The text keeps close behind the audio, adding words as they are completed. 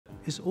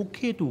It's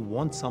okay to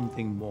want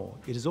something more.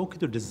 It is okay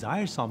to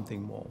desire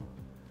something more.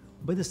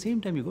 But at the same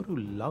time, you've got to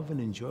love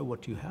and enjoy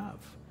what you have.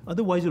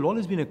 Otherwise, you'll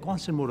always be in a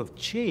constant mode of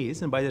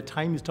chase, and by the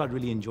time you start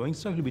really enjoying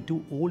stuff, you'll be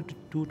too old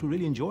to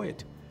really enjoy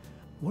it.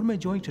 What am I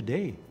enjoying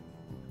today?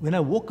 When I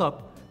woke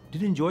up,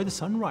 did I enjoy the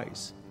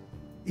sunrise?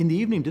 In the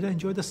evening, did I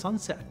enjoy the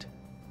sunset?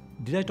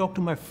 Did I talk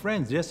to my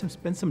friends? Did I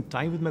spend some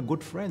time with my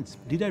good friends?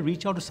 Did I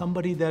reach out to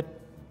somebody that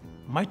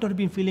might not have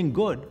been feeling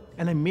good,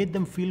 and I made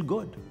them feel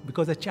good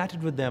because I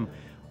chatted with them?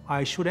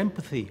 I showed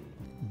empathy.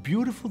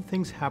 Beautiful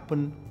things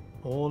happen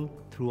all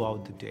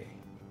throughout the day.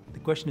 The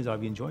question is, are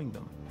we enjoying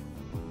them?